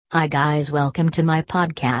Hi guys, welcome to my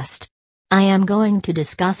podcast. I am going to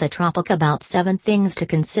discuss a topic about 7 things to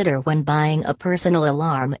consider when buying a personal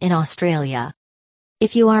alarm in Australia.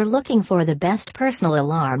 If you are looking for the best personal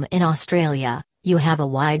alarm in Australia, you have a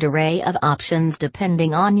wide array of options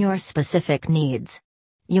depending on your specific needs.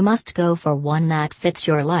 You must go for one that fits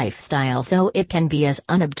your lifestyle so it can be as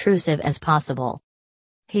unobtrusive as possible.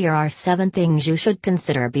 Here are 7 things you should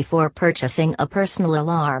consider before purchasing a personal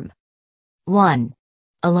alarm. 1.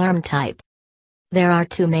 Alarm type. There are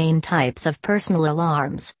 2 main types of personal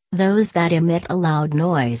alarms, those that emit a loud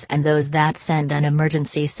noise and those that send an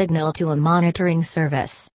emergency signal to a monitoring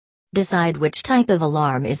service. Decide which type of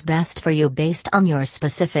alarm is best for you based on your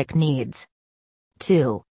specific needs.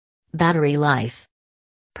 2. Battery life.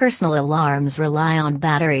 Personal alarms rely on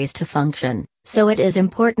batteries to function, so it is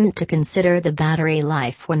important to consider the battery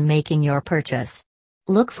life when making your purchase.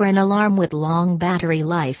 Look for an alarm with long battery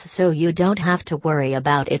life so you don't have to worry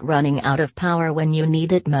about it running out of power when you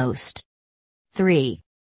need it most. 3.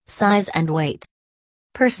 Size and weight.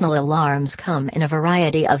 Personal alarms come in a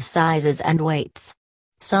variety of sizes and weights.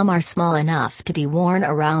 Some are small enough to be worn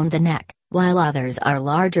around the neck, while others are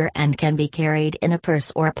larger and can be carried in a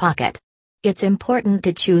purse or pocket. It's important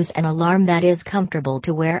to choose an alarm that is comfortable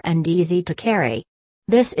to wear and easy to carry.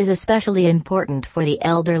 This is especially important for the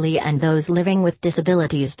elderly and those living with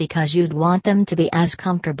disabilities because you'd want them to be as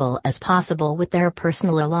comfortable as possible with their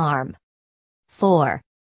personal alarm. 4.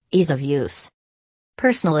 Ease of use.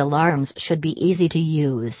 Personal alarms should be easy to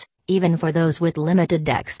use, even for those with limited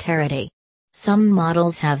dexterity. Some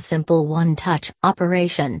models have simple one-touch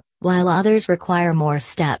operation, while others require more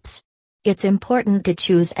steps. It's important to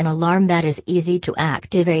choose an alarm that is easy to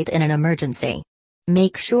activate in an emergency.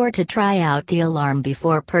 Make sure to try out the alarm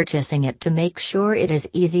before purchasing it to make sure it is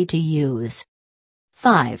easy to use.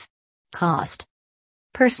 5. Cost.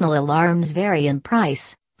 Personal alarms vary in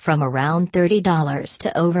price, from around $30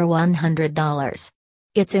 to over $100.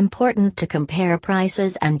 It's important to compare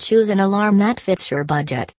prices and choose an alarm that fits your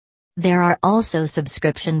budget. There are also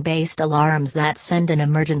subscription-based alarms that send an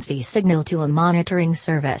emergency signal to a monitoring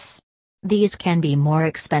service. These can be more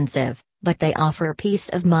expensive, but they offer peace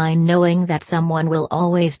of mind knowing that someone will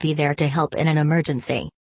always be there to help in an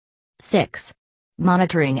emergency. 6.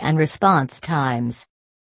 Monitoring and response times.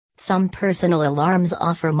 Some personal alarms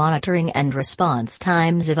offer monitoring and response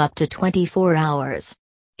times of up to 24 hours.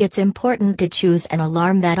 It's important to choose an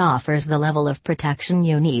alarm that offers the level of protection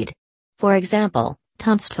you need. For example,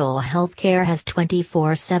 Tunstall Healthcare has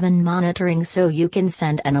 24/7 monitoring so you can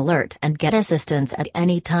send an alert and get assistance at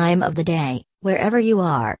any time of the day, wherever you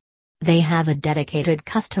are. They have a dedicated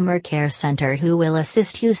customer care center who will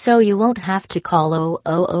assist you so you won't have to call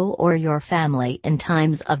 000 or your family in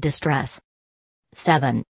times of distress.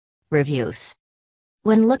 7. Reviews.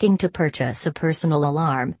 When looking to purchase a personal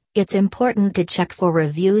alarm, it's important to check for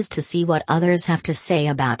reviews to see what others have to say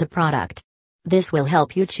about the product. This will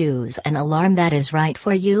help you choose an alarm that is right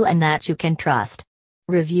for you and that you can trust.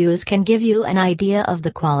 Reviews can give you an idea of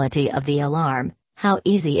the quality of the alarm, how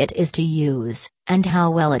easy it is to use, and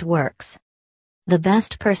how well it works. The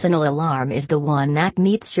best personal alarm is the one that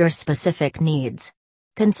meets your specific needs.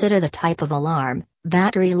 Consider the type of alarm,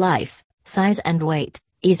 battery life, size and weight,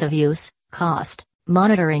 ease of use, cost,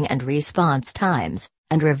 monitoring and response times,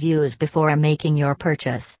 and reviews before making your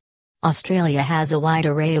purchase. Australia has a wide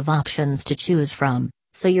array of options to choose from,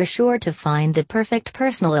 so you're sure to find the perfect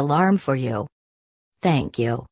personal alarm for you. Thank you.